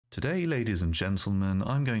Today, ladies and gentlemen,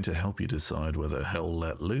 I'm going to help you decide whether Hell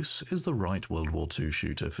Let Loose is the right World War II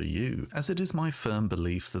shooter for you, as it is my firm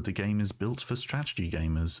belief that the game is built for strategy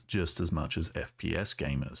gamers just as much as FPS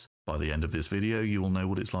gamers. By the end of this video, you will know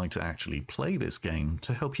what it's like to actually play this game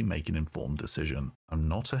to help you make an informed decision. I'm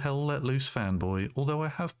not a Hell Let Loose fanboy, although I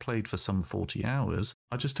have played for some 40 hours.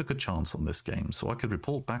 I just took a chance on this game so I could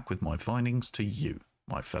report back with my findings to you,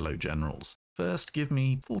 my fellow generals. First, give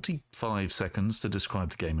me 45 seconds to describe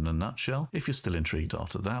the game in a nutshell. If you're still intrigued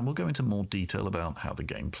after that, we'll go into more detail about how the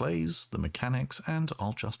game plays, the mechanics, and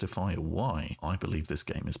I'll justify why I believe this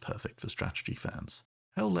game is perfect for strategy fans.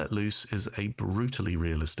 Hell Let Loose is a brutally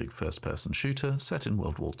realistic first-person shooter set in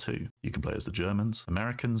World War II. You can play as the Germans,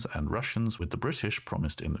 Americans, and Russians, with the British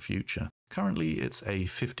promised in the future. Currently, it's a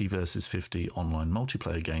 50 versus 50 online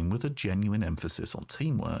multiplayer game with a genuine emphasis on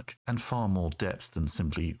teamwork and far more depth than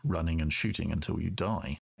simply running and shooting until you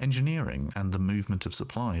die. Engineering and the movement of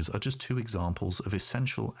supplies are just two examples of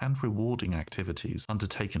essential and rewarding activities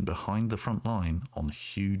undertaken behind the front line on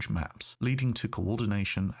huge maps, leading to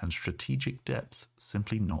coordination and strategic depth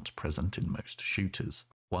simply not present in most shooters.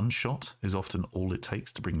 One shot is often all it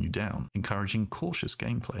takes to bring you down, encouraging cautious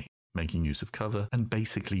gameplay, making use of cover, and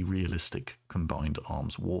basically realistic combined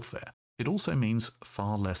arms warfare. It also means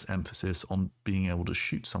far less emphasis on being able to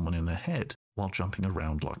shoot someone in the head while jumping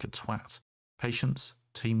around like a twat. Patience,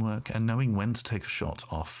 teamwork, and knowing when to take a shot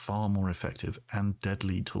are far more effective and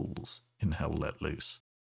deadly tools in Hell Let Loose.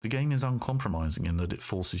 The game is uncompromising in that it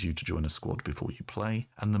forces you to join a squad before you play,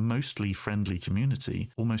 and the mostly friendly community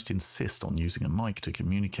almost insist on using a mic to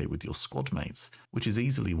communicate with your squad mates, which is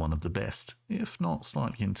easily one of the best, if not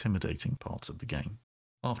slightly intimidating parts of the game.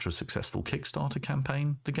 After a successful Kickstarter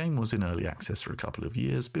campaign, the game was in early access for a couple of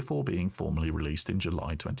years before being formally released in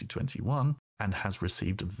July 2021, and has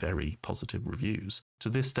received very positive reviews.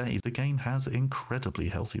 To this day, the game has incredibly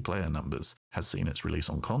healthy player numbers, has seen its release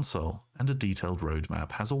on console, and a detailed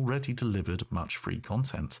roadmap has already delivered much free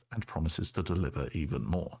content and promises to deliver even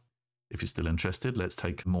more. If you're still interested, let's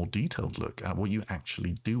take a more detailed look at what you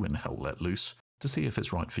actually do in Hell Let Loose to see if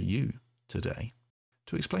it's right for you today.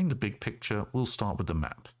 To explain the big picture, we'll start with the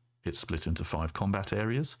map. It's split into 5 combat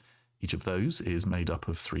areas. Each of those is made up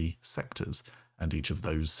of 3 sectors, and each of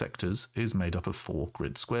those sectors is made up of 4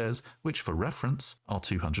 grid squares, which for reference are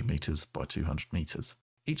 200 meters by 200 meters.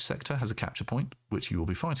 Each sector has a capture point, which you will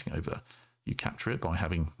be fighting over. You capture it by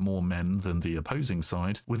having more men than the opposing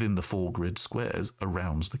side within the 4 grid squares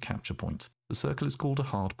around the capture point. The circle is called a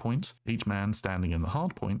hard point. Each man standing in the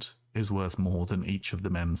hard point is worth more than each of the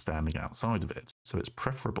men standing outside of it, so it's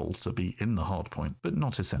preferable to be in the hard point, but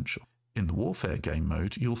not essential. In the warfare game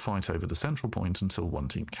mode, you'll fight over the central point until one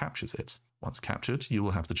team captures it. Once captured, you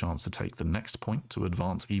will have the chance to take the next point to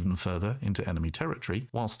advance even further into enemy territory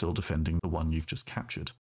while still defending the one you've just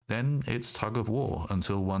captured. Then it's tug of war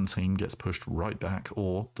until one team gets pushed right back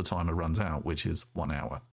or the timer runs out, which is 1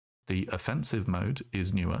 hour. The offensive mode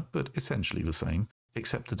is newer, but essentially the same,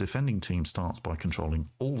 except the defending team starts by controlling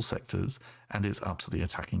all sectors and it's up to the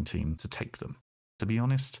attacking team to take them. To be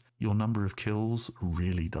honest, your number of kills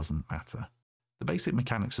really doesn't matter. The basic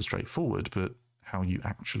mechanics are straightforward, but how you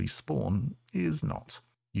actually spawn is not.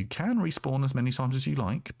 You can respawn as many times as you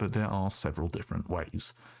like, but there are several different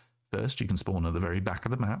ways. First, you can spawn at the very back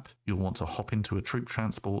of the map. You'll want to hop into a troop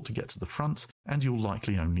transport to get to the front, and you'll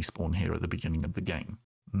likely only spawn here at the beginning of the game.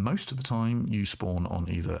 Most of the time, you spawn on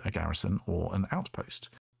either a garrison or an outpost,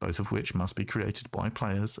 both of which must be created by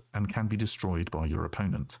players and can be destroyed by your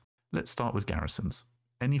opponent. Let's start with garrisons.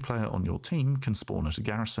 Any player on your team can spawn at a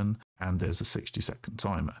garrison, and there's a 60-second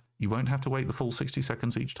timer. You won't have to wait the full 60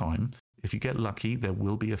 seconds each time. If you get lucky, there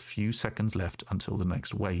will be a few seconds left until the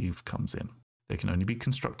next wave comes in. They can only be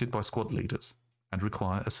constructed by squad leaders and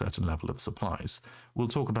require a certain level of supplies. We'll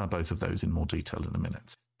talk about both of those in more detail in a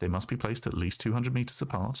minute. They must be placed at least 200 meters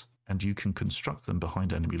apart, and you can construct them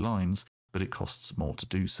behind enemy lines, but it costs more to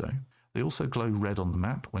do so. They also glow red on the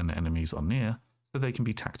map when enemies are near, so they can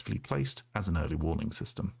be tactfully placed as an early warning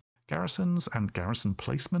system. Garrisons and garrison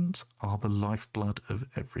placement are the lifeblood of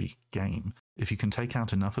every game. If you can take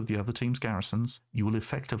out enough of the other team's garrisons, you will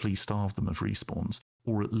effectively starve them of respawns,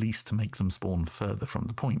 or at least make them spawn further from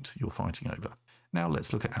the point you're fighting over. Now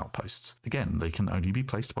let's look at outposts. Again, they can only be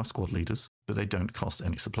placed by squad leaders, but they don't cost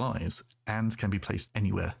any supplies, and can be placed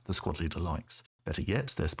anywhere the squad leader likes. Better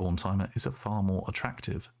yet, their spawn timer is a far more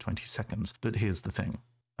attractive 20 seconds, but here's the thing.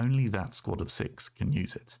 Only that squad of 6 can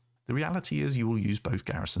use it. The reality is you will use both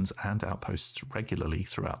garrisons and outposts regularly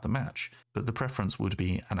throughout the match, but the preference would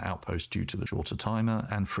be an outpost due to the shorter timer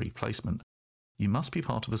and free placement. You must be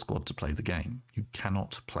part of a squad to play the game. You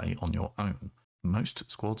cannot play on your own. Most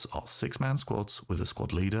squads are 6-man squads with a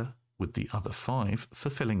squad leader, with the other 5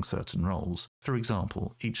 fulfilling certain roles. For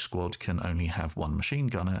example, each squad can only have 1 machine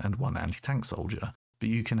gunner and 1 anti-tank soldier, but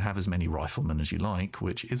you can have as many riflemen as you like,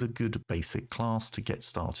 which is a good basic class to get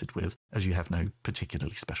started with, as you have no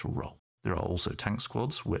particularly special role. There are also tank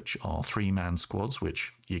squads, which are 3-man squads,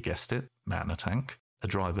 which, you guessed it, man a tank, a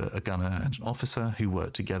driver, a gunner, and an officer who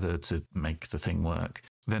work together to make the thing work.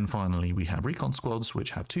 Then finally, we have recon squads,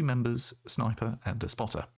 which have 2 members, a sniper and a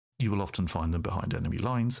spotter. You will often find them behind enemy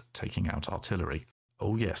lines, taking out artillery.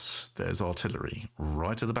 Oh yes, there's artillery.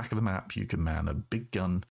 Right at the back of the map, you can man a big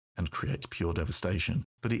gun and create pure devastation.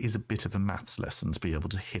 But it is a bit of a maths lesson to be able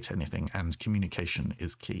to hit anything, and communication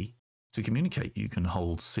is key. To communicate, you can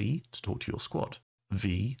hold C to talk to your squad,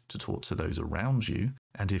 V to talk to those around you,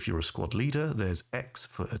 and if you're a squad leader, there's X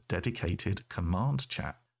for a dedicated command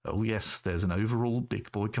chat. Oh yes, there's an overall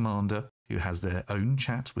big boy commander who has their own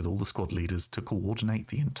chat with all the squad leaders to coordinate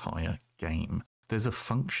the entire game. There's a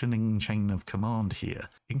functioning chain of command here,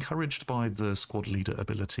 encouraged by the squad leader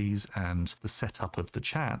abilities and the setup of the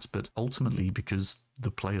chat, but ultimately because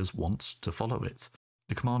the players want to follow it.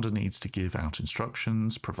 The commander needs to give out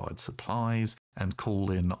instructions, provide supplies, and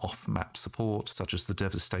call in off-map support, such as the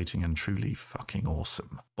devastating and truly fucking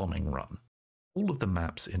awesome bombing run. All of the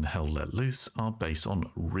maps in Hell Let Loose are based on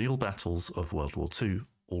real battles of World War II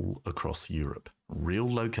all across Europe.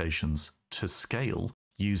 Real locations to scale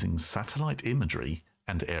using satellite imagery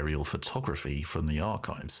and aerial photography from the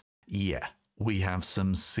archives. Yeah, we have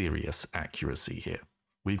some serious accuracy here.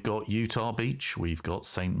 We've got Utah Beach, we've got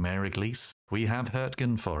St. Mary-Église, we have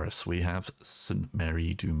Hurtgen Forest, we have St.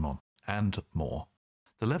 Mary-du-Mont, and more.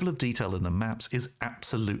 The level of detail in the maps is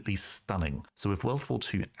absolutely stunning, so if World War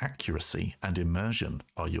II accuracy and immersion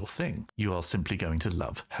are your thing, you are simply going to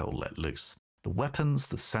love Hell Let Loose. The weapons,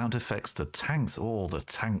 the sound effects, the tanks, the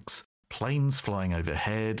tanks, planes flying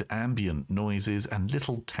overhead, ambient noises, and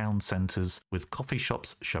little town centres with coffee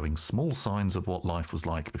shops showing small signs of what life was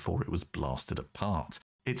like before it was blasted apart.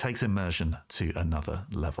 It takes immersion to another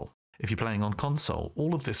level. If you're playing on console,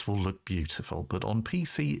 all of this will look beautiful, but on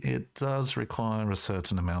PC it does require a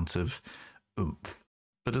certain amount of oomph.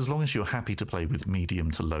 But as long as you're happy to play with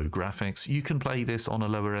medium to low graphics, you can play this on a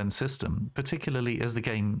lower end system, particularly as the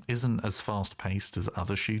game isn't as fast paced as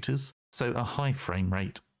other shooters, so a high frame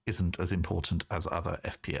rate isn't as important as other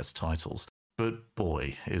FPS titles. But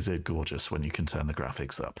boy, is it gorgeous when you can turn the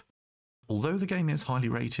graphics up. Although the game is highly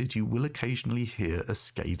rated, you will occasionally hear a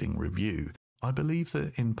scathing review. I believe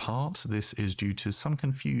that in part this is due to some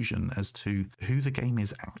confusion as to who the game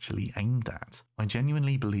is actually aimed at. I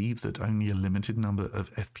genuinely believe that only a limited number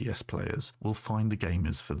of FPS players will find the game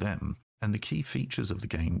is for them, and the key features of the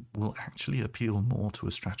game will actually appeal more to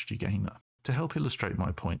a strategy gamer. To help illustrate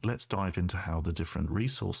my point, let's dive into how the different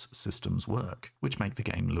resource systems work, which make the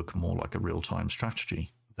game look more like a real-time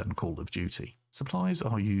strategy than Call of Duty. Supplies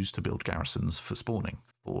are used to build garrisons for spawning,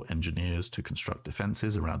 for engineers to construct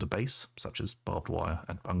defences around a base, such as barbed wire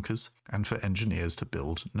and bunkers, and for engineers to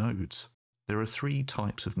build nodes. There are 3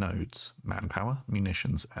 types of nodes: manpower,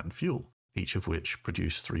 munitions, and fuel, each of which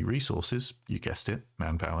produce 3 resources, you guessed it,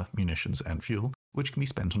 manpower, munitions, and fuel, which can be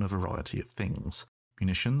spent on a variety of things.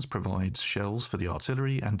 Munitions provides shells for the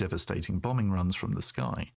artillery and devastating bombing runs from the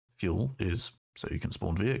sky. Fuel is so you can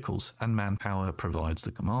spawn vehicles, and manpower provides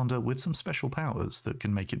the commander with some special powers that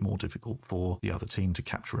can make it more difficult for the other team to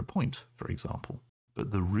capture a point, for example.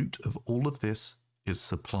 But the root of all of this is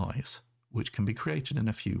supplies, which can be created in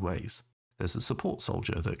a few ways. There's a support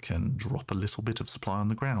soldier that can drop a little bit of supply on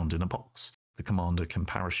the ground in a box. The commander can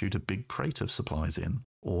parachute a big crate of supplies in,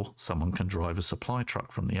 or someone can drive a supply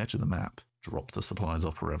truck from the edge of the map, drop the supplies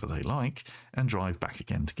off wherever they like, and drive back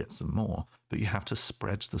again to get some more. But you have to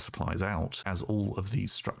spread the supplies out, as all of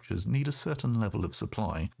these structures need a certain level of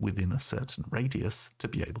supply within a certain radius to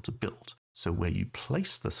be able to build. So where you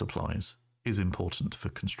place the supplies is important for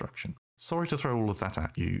construction. Sorry to throw all of that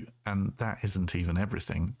at you, and that isn't even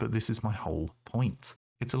everything, but this is my whole point.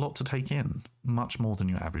 It's a lot to take in, much more than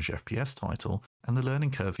your average FPS title, and the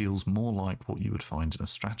learning curve feels more like what you would find in a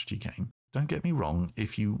strategy game. Don't get me wrong,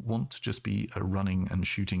 if you want to just be a running and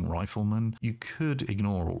shooting rifleman, you could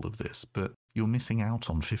ignore all of this, but you're missing out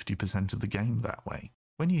on 50% of the game that way.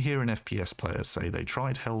 When you hear an FPS player say they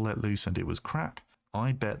tried Hell Let Loose and it was crap,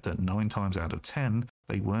 I bet that 9 times out of 10,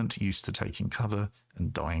 they weren't used to taking cover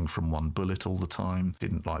and dying from one bullet all the time,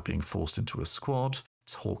 didn't like being forced into a squad,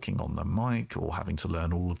 talking on the mic, or having to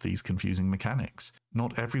learn all of these confusing mechanics.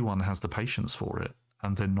 Not everyone has the patience for it,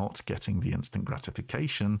 and they're not getting the instant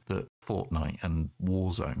gratification that Fortnite and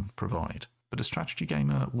Warzone provide. But a strategy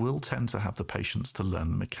gamer will tend to have the patience to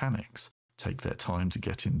learn the mechanics, take their time to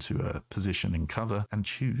get into a position in cover, and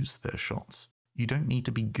choose their shots. You don't need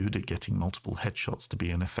to be good at getting multiple headshots to be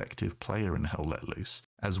an effective player in Hell Let Loose,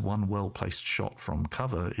 as one well-placed shot from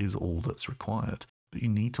cover is all that's required. But you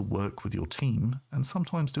need to work with your team and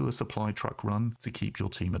sometimes do a supply truck run to keep your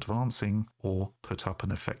team advancing or put up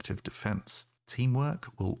an effective defense. Teamwork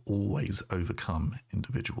will always overcome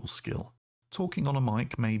individual skill. Talking on a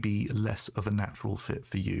mic may be less of a natural fit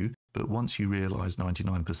for you, but once you realize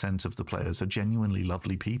 99% of the players are genuinely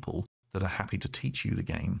lovely people that are happy to teach you the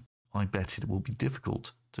game, I bet it will be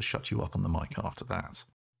difficult to shut you up on the mic after that.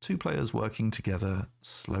 Two players working together,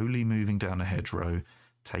 slowly moving down a hedgerow,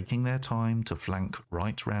 taking their time to flank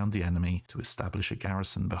right round the enemy to establish a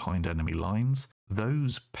garrison behind enemy lines,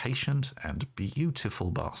 those patient and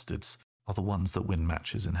beautiful bastards are the ones that win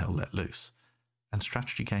matches in Hell Let Loose. And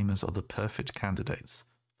strategy gamers are the perfect candidates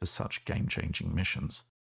for such game-changing missions.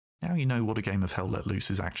 Now you know what a game of Hell Let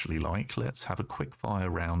Loose is actually like, let's have a quick fire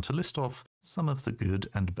round to list off some of the good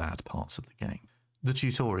and bad parts of the game. The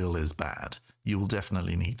tutorial is bad. You will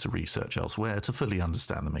definitely need to research elsewhere to fully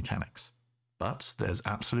understand the mechanics. But there's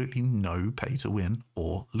absolutely no pay to win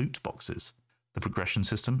or loot boxes. The progression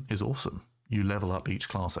system is awesome. You level up each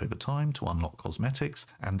class over time to unlock cosmetics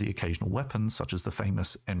and the occasional weapons such as the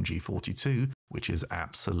famous MG42, which is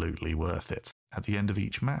absolutely worth it. At the end of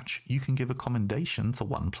each match, you can give a commendation to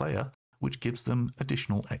one player, which gives them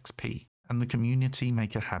additional XP. And the community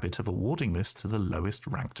make a habit of awarding this to the lowest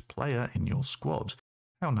ranked player in your squad.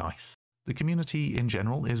 How nice. The community in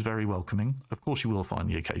general is very welcoming. Of course you will find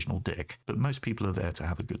the occasional dick, but most people are there to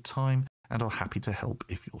have a good time and are happy to help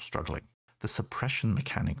if you're struggling. The suppression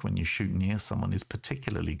mechanic when you shoot near someone is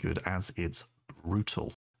particularly good as it's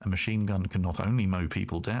brutal. A machine gun can not only mow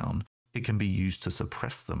people down, it can be used to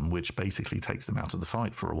suppress them, which basically takes them out of the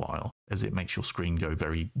fight for a while, as it makes your screen go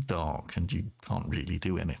very dark and you can't really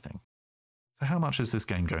do anything. So how much is this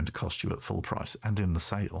game going to cost you at full price and in the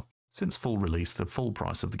sale? Since full release, the full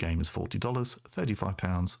price of the game is $40,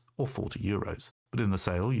 £35 or €40. But in the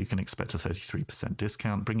sale, you can expect a 33%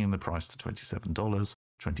 discount, bringing the price to $27,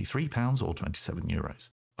 £23 or €27.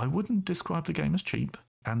 I wouldn't describe the game as cheap,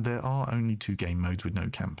 and there are only 2 game modes with no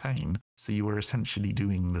campaign, so you are essentially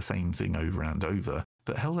doing the same thing over and over.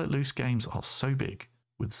 But Hell Let Loose games are so big,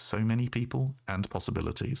 with so many people and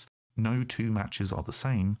possibilities. No 2 matches are the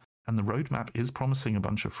same, and the roadmap is promising a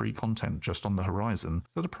bunch of free content just on the horizon,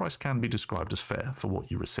 so the price can be described as fair for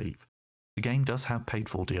what you receive. The game does have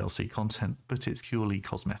paid-for DLC content, but it's purely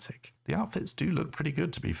cosmetic. The outfits do look pretty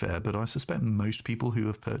good to be fair, but I suspect most people who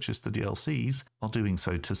have purchased the DLCs are doing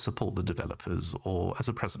so to support the developers or as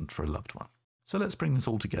a present for a loved one. So let's bring this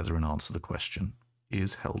all together and answer the question,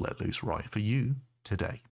 is Hell Let Loose right for you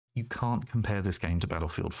today? You can't compare this game to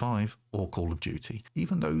Battlefield 5 or Call of Duty.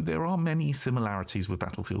 Even though there are many similarities with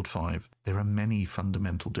Battlefield 5, there are many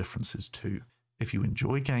fundamental differences too. If you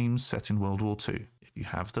enjoy games set in World War II, if you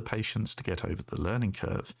have the patience to get over the learning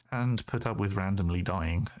curve and put up with randomly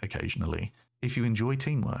dying occasionally, if you enjoy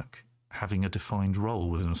teamwork, having a defined role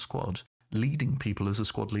within a squad, leading people as a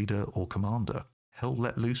squad leader or commander, Hell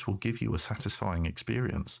Let Loose will give you a satisfying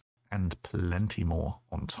experience and plenty more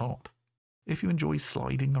on top. If you enjoy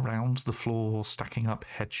sliding around the floor, stacking up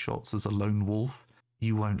headshots as a lone wolf,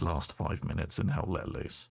 you won't last 5 minutes in Hell Let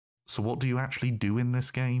Loose. So what do you actually do in this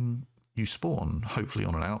game? You spawn, hopefully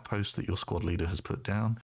on an outpost that your squad leader has put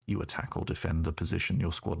down. You attack or defend the position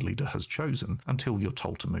your squad leader has chosen until you're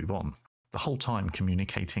told to move on. The whole time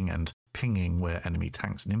communicating and pinging where enemy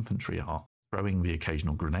tanks and infantry are, throwing the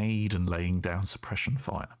occasional grenade and laying down suppression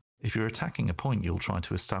fire. If you're attacking a point, you'll try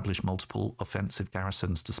to establish multiple offensive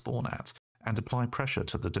garrisons to spawn at and apply pressure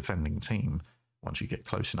to the defending team. Once you get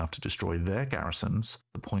close enough to destroy their garrisons,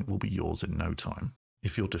 the point will be yours in no time.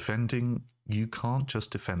 If you're defending, you can't just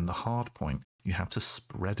defend the hard point. You have to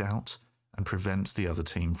spread out and prevent the other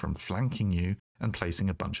team from flanking you and placing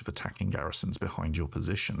a bunch of attacking garrisons behind your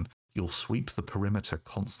position. You'll sweep the perimeter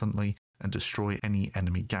constantly and destroy any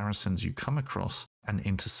enemy garrisons you come across and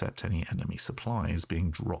intercept any enemy supplies being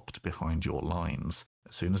dropped behind your lines.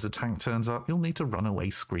 As soon as a tank turns up, you'll need to run away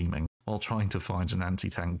screaming while trying to find an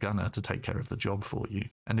anti-tank gunner to take care of the job for you.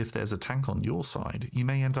 And if there's a tank on your side, you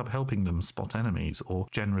may end up helping them spot enemies or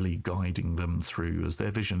generally guiding them through as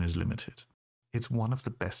their vision is limited. It's one of the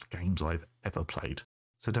best games I've ever played,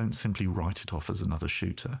 so don't simply write it off as another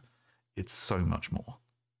shooter. It's so much more,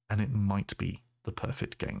 and it might be the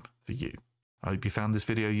perfect game for you. I hope you found this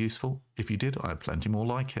video useful. If you did, I have plenty more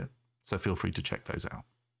like it, so feel free to check those out.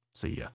 See ya.